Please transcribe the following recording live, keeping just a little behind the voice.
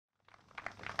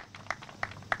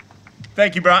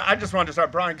Thank you, Brian. I just wanted to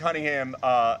start. Brian Cunningham,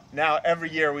 now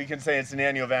every year we can say it's an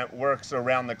annual event, works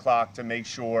around the clock to make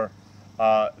sure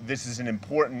this is an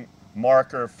important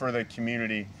marker for the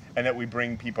community and that we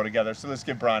bring people together. So let's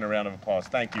give Brian a round of applause.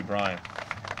 Thank you, Brian.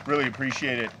 Really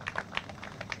appreciate it.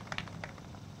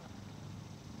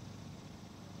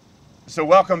 So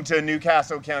welcome to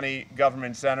Newcastle County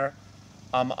Government Center.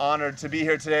 I'm honored to be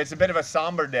here today. It's a bit of a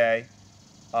somber day,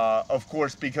 of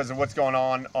course, because of what's going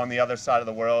on the other side of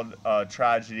the world,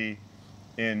 tragedy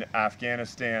in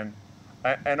Afghanistan,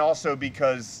 and also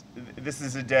because this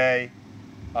is a day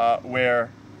where,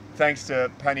 thanks to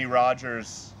Penny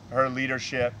Rogers, her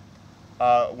leadership,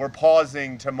 we're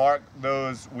pausing to mark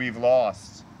those we've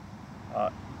lost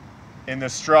in the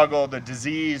struggle, the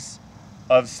disease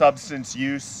of substance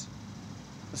use.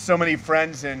 So many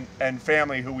friends and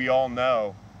family who we all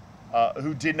know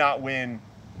who did not win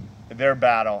their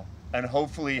battle and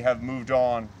hopefully have moved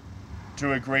on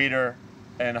to a greater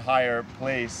and higher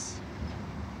place.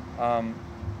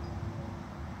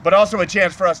 But also a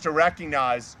chance for us to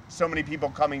recognize so many people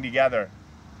coming together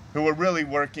who are really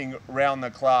working round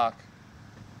the clock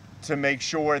to make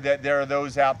sure that there are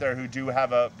those out there who do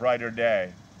have a brighter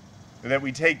day, that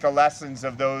we take the lessons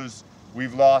of those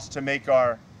we've lost to make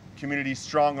our community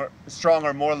stronger,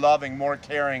 more loving, more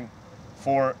caring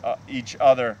for each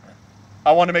other.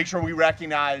 I want to make sure we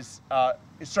recognize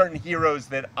certain heroes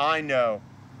that I know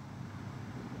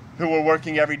who are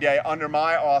working every day under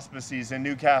my auspices in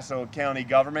Newcastle County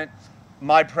government.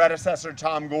 My predecessor,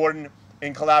 Tom Gordon,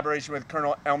 in collaboration with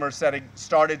Colonel Elmer Settig,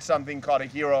 started something called a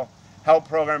Hero Help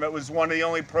Program. It was one of the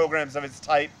only programs of its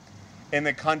type in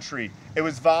the country. It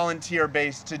was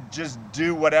volunteer-based to just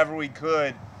do whatever we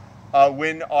could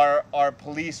when our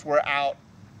police were out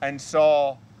and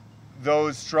saw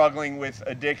those struggling with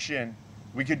addiction.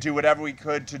 We could do whatever we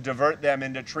could to divert them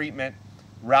into treatment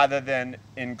rather than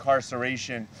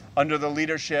incarceration. Under the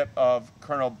leadership of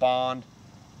Colonel Bond,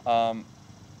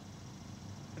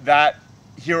 that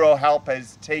Hero Help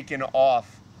has taken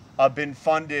off, been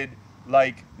funded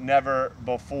like never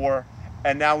before,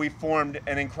 and now we formed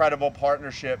an incredible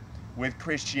partnership with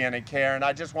Christiana Care. And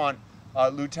I just want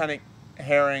Lieutenant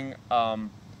Herring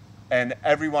and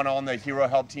everyone on the Hero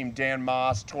Help team, Dan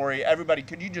Moss, Tori, everybody,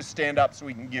 could you just stand up so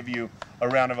we can give you a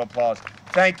round of applause?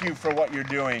 Thank you for what you're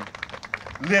doing,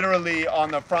 literally on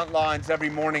the front lines every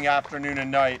morning, afternoon, and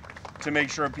night to make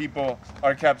sure people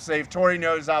are kept safe. Tori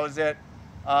knows I was at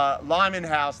Lyman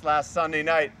House last Sunday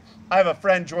night. I have a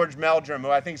friend, George Meldrum, who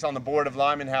I think is on the board of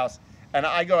Lyman House, and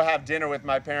I go have dinner with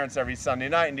my parents every Sunday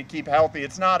night, and to keep healthy,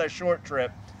 it's not a short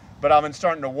trip, but I've been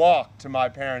starting to walk to my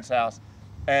parents' house.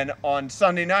 And on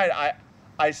Sunday night,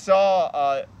 I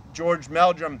saw George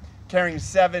Meldrum carrying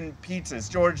 7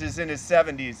 pizzas. George is in his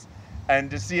 70s, and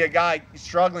to see a guy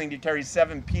struggling to carry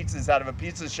 7 pizzas out of a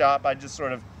pizza shop, I just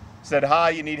sort of said, "Hi,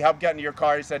 you need help getting to your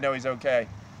car?" He said, "No, he's okay."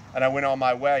 And I went on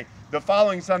my way. The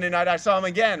following Sunday night, I saw him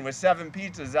again with 7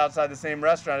 pizzas outside the same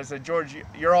restaurant. I said, "George,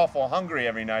 you're awful hungry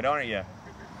every night, aren't you?"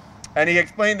 And he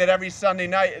explained that every Sunday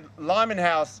night at Lyman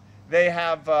House, they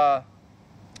have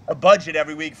a budget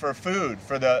every week for food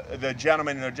for the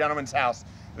gentleman in the gentleman's house,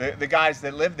 the guys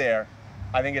that live there.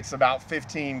 I think it's about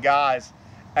 15 guys.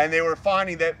 And they were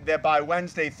finding that by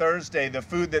Wednesday, Thursday, the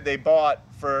food that they bought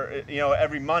for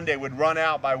every Monday would run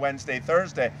out by Wednesday,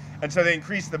 Thursday. And so they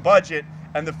increased the budget,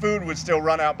 and the food would still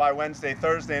run out by Wednesday,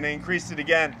 Thursday, and they increased it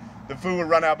again. The food would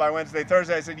run out by Wednesday,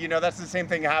 Thursday. I said, that's the same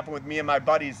thing that happened with me and my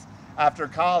buddies after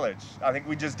college. I think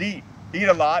we just eat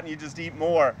a lot, and you just eat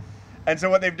more. And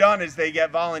so what they've done is they get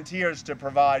volunteers to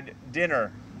provide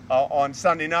dinner on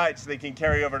Sunday night so they can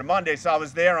carry over to Monday. So I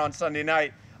was there on Sunday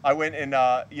night. I went and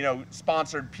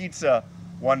sponsored pizza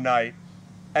one night.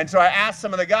 And so I asked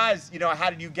some of the guys, how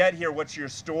did you get here? What's your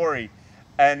story?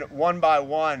 And one by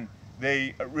one,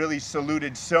 they really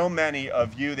saluted so many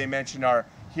of you. They mentioned our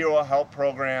Hero Help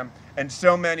program and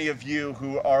so many of you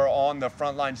who are on the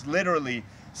front lines, literally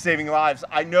saving lives.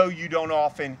 I know you don't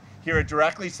often hear it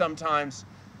directly. Sometimes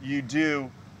you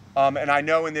do. And I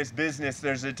know in this business,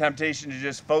 there's a temptation to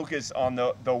just focus on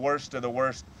the worst of the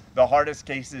worst, the hardest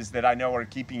cases that I know are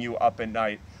keeping you up at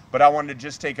night. But I wanted to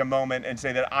just take a moment and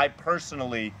say that I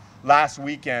personally, last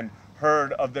weekend,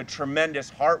 heard of the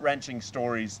tremendous heart-wrenching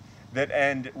stories that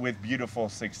end with beautiful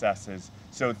successes.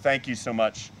 So thank you so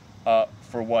much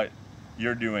for what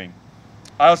you're doing.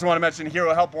 I also want to mention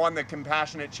Hero Help won the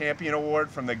Compassionate Champion Award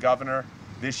from the governor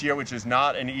this year, which is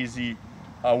not an easy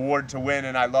award to win,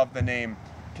 and I love the name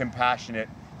Compassionate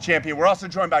Champion. We're also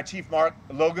joined by Chief Mark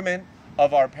Logeman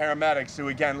of our paramedics, who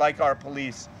again, like our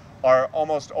police, are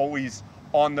almost always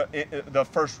on the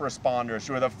first responders,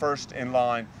 who are the first in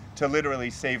line to literally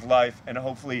save life and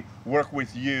hopefully work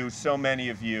with you, so many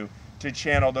of you, to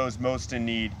channel those most in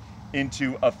need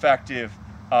into effective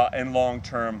and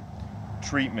long-term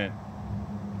treatment.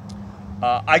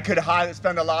 I could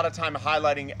spend a lot of time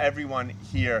highlighting everyone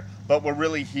here, but we're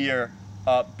really here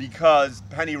because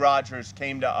Penny Rogers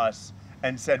came to us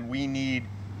and said, we need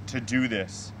to do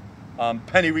this.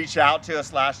 Penny reached out to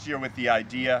us last year with the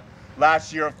idea.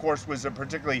 Last year, of course, was a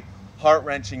particularly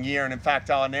heart-wrenching year, and in fact,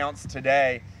 I'll announce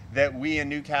today that we in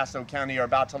Newcastle County are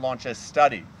about to launch a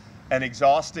study, an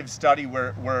exhaustive study.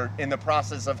 We're in the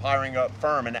process of hiring a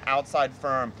firm, an outside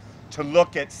firm, to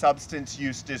look at substance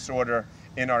use disorder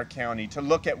in our county, to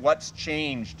look at what's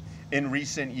changed in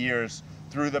recent years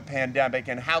through the pandemic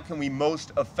and how can we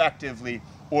most effectively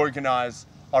organize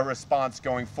our response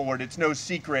going forward. It's no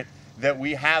secret that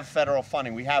we have federal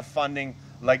funding. We have funding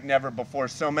like never before.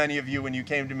 So many of you, when you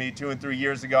came to me 2 and 3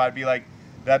 years ago, I'd be like,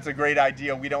 that's a great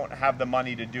idea. We don't have the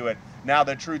money to do it. Now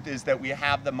the truth is that we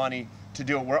have the money to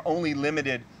do it. We're only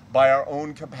limited by our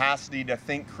own capacity to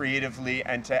think creatively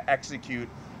and to execute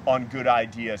on good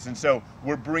ideas. And so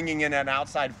we're bringing in an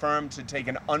outside firm to take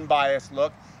an unbiased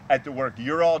look at the work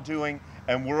you're all doing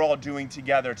and we're all doing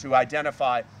together to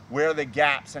identify where are the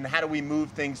gaps and how do we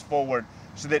move things forward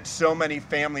so that so many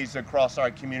families across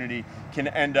our community can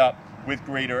end up with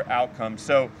greater outcomes.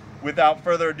 So without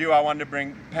further ado, I wanted to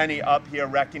bring Penny up here,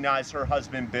 recognize her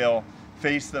husband, Bill,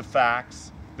 face the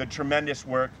facts, the tremendous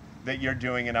work that you're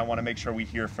doing, and I want to make sure we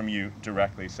hear from you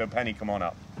directly. So Penny, come on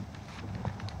up.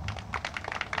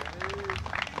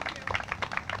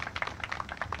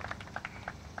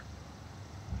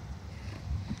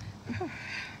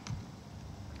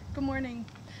 Good morning.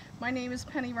 My name is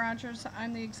Penny Rogers.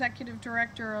 I'm the Executive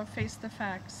Director of Face the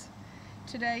Facts.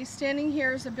 Today, standing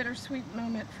here is a bittersweet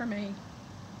moment for me.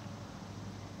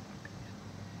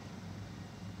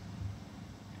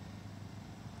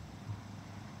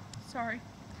 Sorry.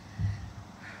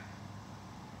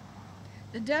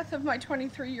 The death of my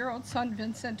 23-year-old son,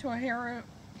 Vincent, to a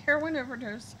heroin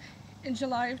overdose in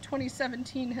July of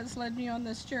 2017 has led me on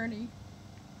this journey.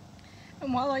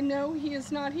 And while I know he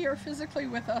is not here physically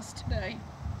with us today,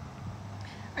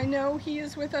 I know he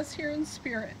is with us here in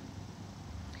spirit.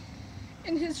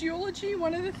 In his eulogy,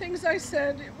 one of the things I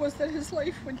said was that his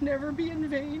life would never be in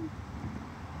vain.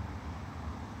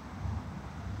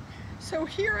 So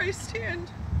here I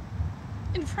stand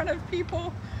in front of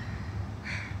people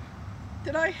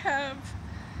that I have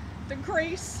the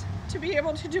grace to be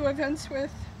able to do events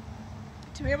with,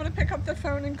 to be able to pick up the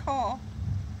phone and call,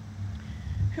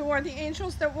 who are the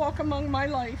angels that walk among my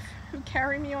life, who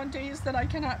carry me on days that I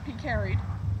cannot be carried.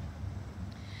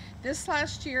 This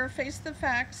last year, Face the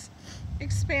Facts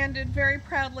expanded very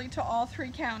proudly to all 3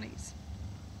 counties.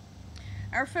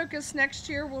 Our focus next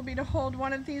year will be to hold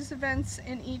one of these events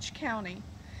in each county,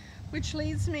 which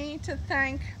leads me to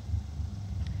thank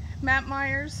Matt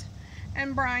Myers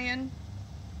and Brian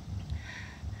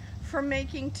for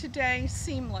making today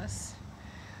seamless.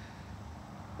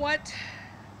 What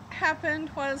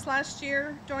happened was last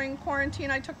year during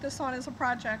quarantine, I took this on as a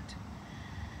project.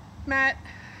 Matt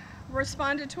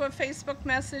responded to a Facebook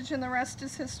message and the rest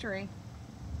is history.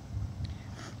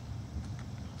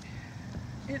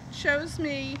 It shows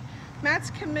me Matt's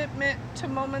commitment to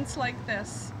moments like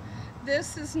this.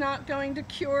 This is not going to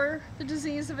cure the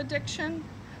disease of addiction,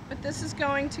 but this is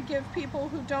going to give people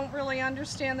who don't really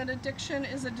understand that addiction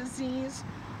is a disease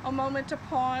a moment to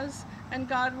pause and,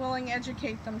 God willing,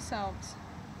 educate themselves.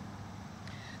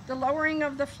 The lowering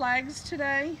of the flags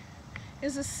today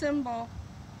is a symbol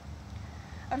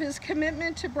of his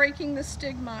commitment to breaking the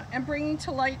stigma and bringing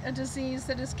to light a disease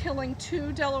that is killing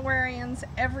 2 Delawareans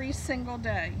every single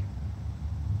day.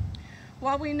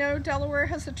 While we know Delaware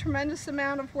has a tremendous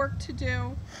amount of work to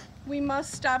do, we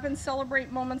must stop and celebrate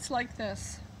moments like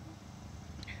this.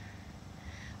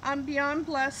 I'm beyond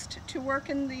blessed to work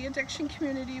in the addiction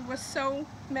community with so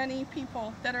many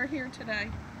people that are here today,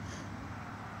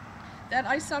 that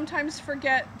I sometimes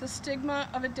forget the stigma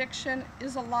of addiction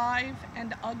is alive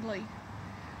and ugly.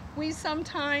 We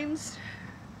sometimes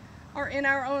are in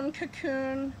our own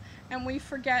cocoon and we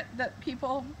forget that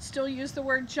people still use the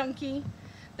word junkie,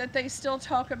 that they still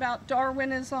talk about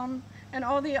Darwinism and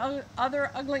all the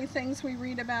other ugly things we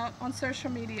read about on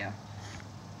social media.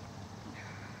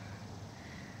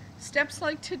 Steps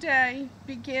like today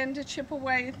begin to chip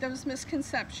away at those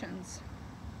misconceptions,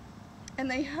 and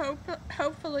they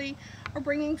hopefully are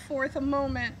bringing forth a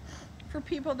moment for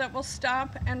people that will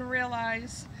stop and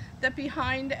realize that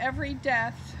behind every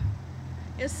death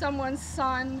is someone's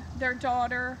son, their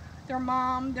daughter, their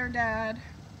mom, their dad.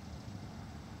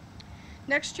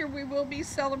 Next year we will be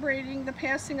celebrating the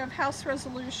passing of House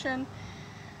Resolution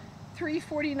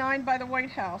 349 by the White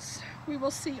House, we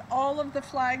will see all of the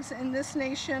flags in this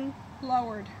nation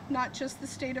lowered, not just the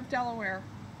state of Delaware.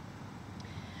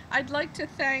 I'd like to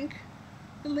thank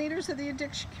the leaders of the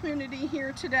addiction community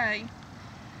here today.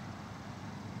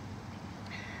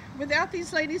 Without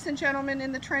these ladies and gentlemen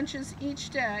in the trenches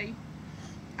each day,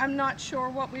 I'm not sure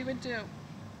what we would do.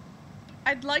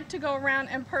 I'd like to go around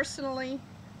and personally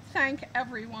thank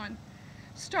everyone,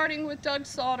 starting with Doug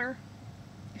Salter,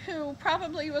 who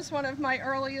probably was one of my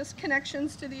earliest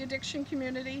connections to the addiction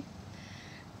community.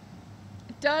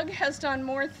 Doug has done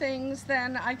more things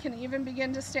than I can even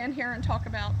begin to stand here and talk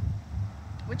about,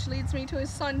 which leads me to his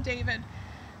son David,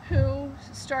 who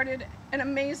started an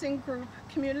amazing group,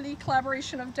 Community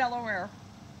Collaboration of Delaware,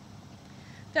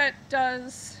 that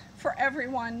does for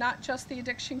everyone, not just the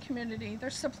addiction community.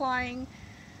 They're supplying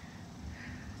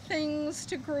things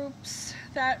to groups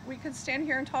that we could stand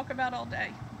here and talk about all day.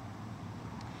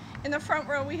 In the front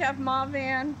row, we have Ma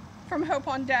Van from Hope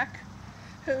on Deck,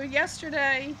 who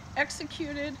yesterday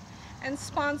executed and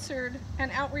sponsored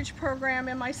an outreach program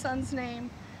in my son's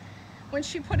name. When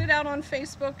she put it out on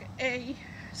Facebook, a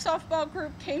softball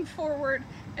group came forward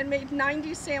and made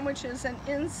 90 sandwiches, and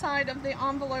inside of the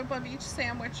envelope of each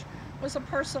sandwich was a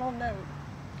personal note.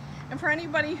 And for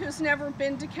anybody who's never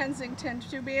been to Kensington,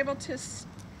 to be able to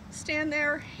stand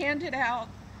there, hand it out,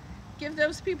 give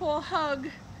those people a hug,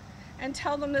 and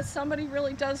tell them that somebody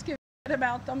really does give a shit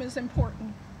about them is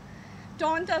important.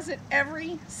 Dawn does it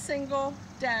every single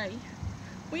day.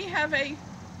 We have a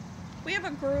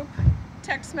group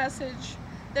text message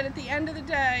that at the end of the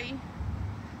day,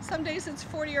 some days it's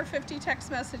 40 or 50 text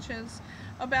messages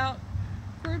about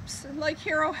groups like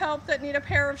Hero Help that need a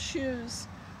pair of shoes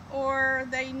or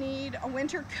they need a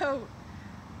winter coat.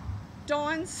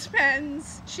 Dawn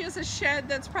she has a shed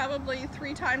that's probably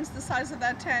 3 times the size of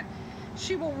that tent.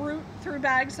 She will root through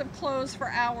bags of clothes for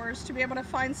hours to be able to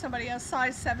find somebody a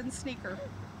size 7 sneaker.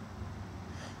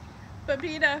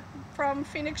 Babita from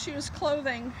Phoenix Shoes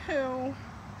Clothing, who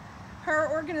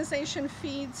her organization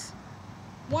feeds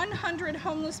 100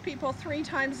 homeless people 3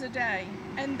 times a day,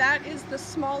 and that is the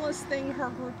smallest thing her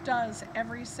group does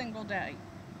every single day.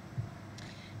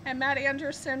 And Matt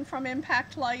Anderson from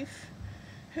Impact Life,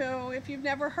 who, if you've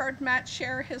never heard Matt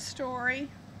share his story,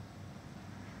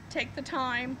 take the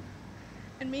time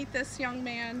and meet this young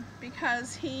man,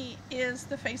 because he is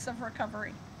the face of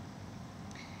recovery.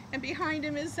 And behind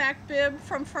him is Zach Bibb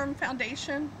from Firm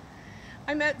Foundation.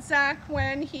 I met Zach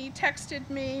when he texted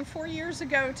me 4 years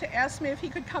ago to ask me if he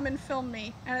could come and film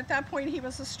me. And at that point he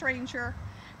was a stranger.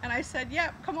 And I said,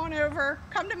 yep, come on over,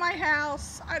 come to my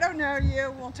house. I don't know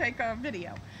you, we'll take a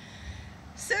video.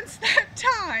 Since that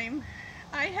time,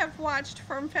 I have watched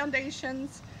Firm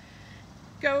Foundations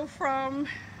go from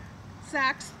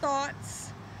Zach's thoughts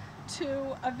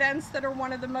to events that are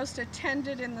one of the most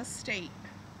attended in the state.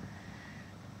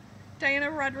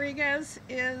 Diana Rodriguez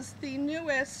is the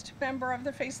newest member of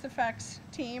the Face the Facts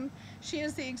team. She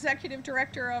is the executive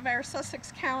director of our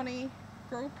Sussex County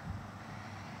group.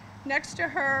 Next to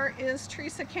her is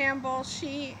Teresa Campbell.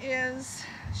 She's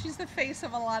the face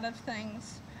of a lot of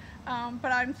things,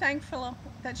 but I'm thankful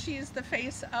that she's the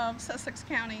face of Sussex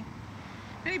County.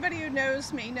 Anybody who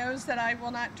knows me knows that I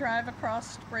will not drive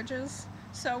across bridges.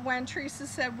 So when Teresa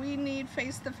said we need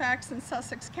Face the Facts in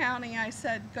Sussex County, I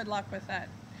said good luck with that.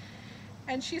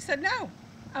 And she said, no,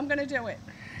 I'm going to do it.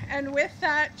 And with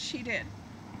that, she did.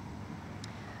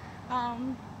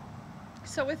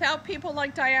 So without people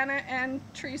like Diana and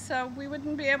Teresa, we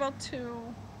wouldn't be able to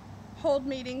hold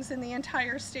meetings in the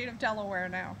entire state of Delaware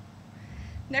now.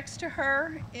 Next to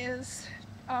her is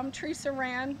Teresa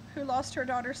Rand, who lost her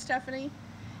daughter Stephanie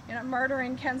in a murder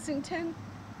in Kensington.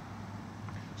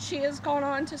 She has gone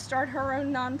on to start her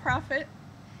own nonprofit,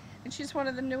 and she's one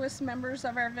of the newest members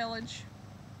of our village.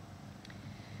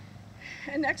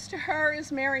 And next to her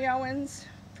is Mary Owens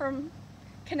from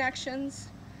Connections.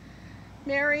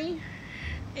 Mary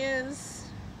is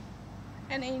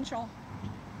an angel.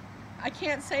 I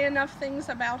can't say enough things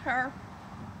about her.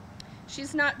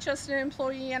 She's not just an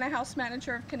employee and a house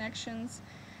manager of Connections.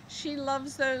 She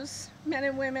loves those men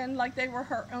and women like they were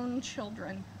her own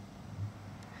children,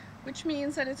 which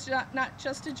means that it's not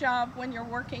just a job when you're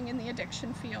working in the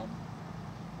addiction field.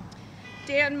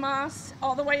 Dan Moss,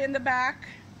 all the way in the back.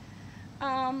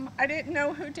 I didn't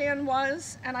know who Dan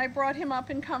was, and I brought him up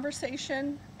in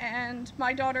conversation, and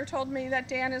my daughter told me that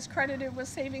Dan is credited with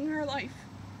saving her life.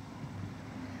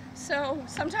 So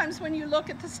sometimes when you look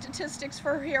at the statistics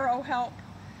for Hero Help,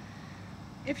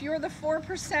 if you're the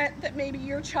 4% that maybe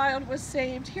your child was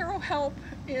saved, Hero Help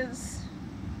is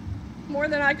more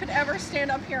than I could ever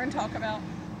stand up here and talk about.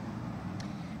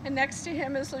 And next to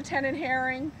him is Lieutenant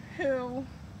Herring, who,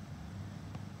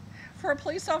 for a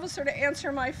police officer to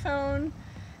answer my phone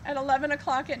at 11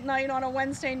 o'clock at night on a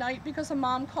Wednesday night because a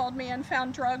mom called me and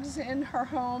found drugs in her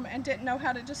home and didn't know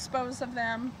how to dispose of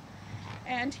them.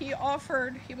 And he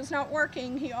was not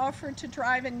working, he offered to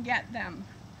drive and get them.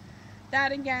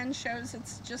 That again shows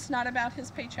it's just not about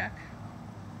his paycheck.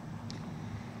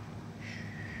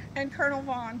 And Colonel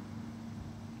Vaughn,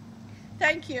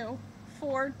 thank you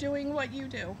for doing what you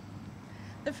do.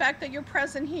 The fact that you're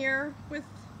present here with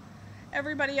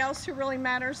everybody else who really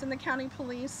matters in the county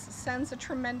police sends a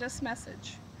tremendous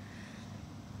message.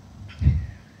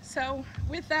 So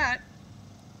with that,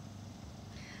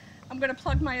 I'm going to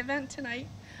plug my event tonight.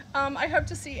 I hope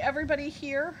to see everybody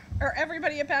here, or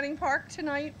everybody at Batting Park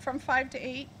tonight from 5 to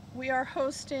 8. We are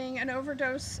hosting an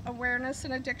overdose awareness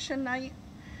and addiction night.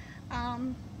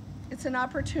 It's an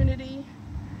opportunity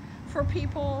for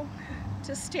people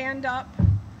to stand up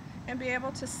and be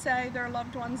able to say their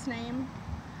loved one's name.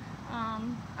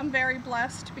 I'm very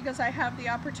blessed because I have the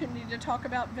opportunity to talk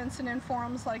about Vincent in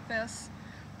forums like this,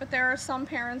 but there are some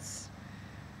parents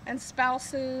and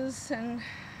spouses and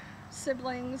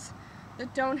siblings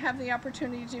that don't have the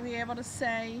opportunity to be able to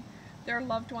say their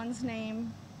loved one's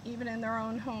name even in their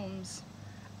own homes.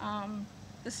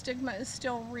 The stigma is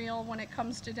still real when it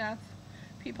comes to death.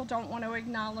 People don't want to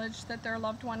acknowledge that their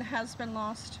loved one has been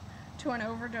lost to an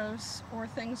overdose or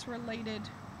things related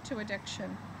to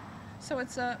addiction. So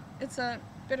it's a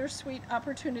bittersweet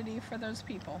opportunity for those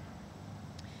people.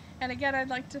 And again, I'd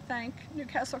like to thank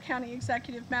Newcastle County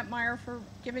Executive Matt Meyer for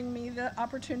giving me the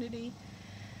opportunity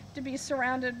to be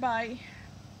surrounded by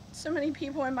so many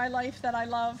people in my life that I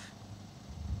love,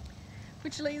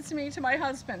 which leads me to my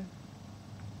husband.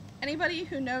 Anybody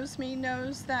who knows me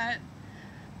knows that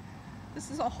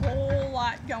this is a whole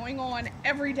lot going on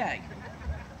every day,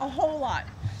 a whole lot.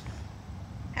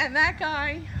 And that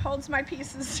guy holds my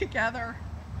pieces together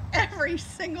every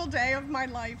single day of my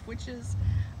life, which is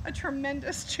a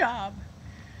tremendous job.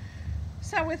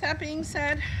 So with that being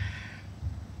said,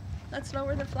 let's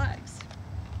lower the flags.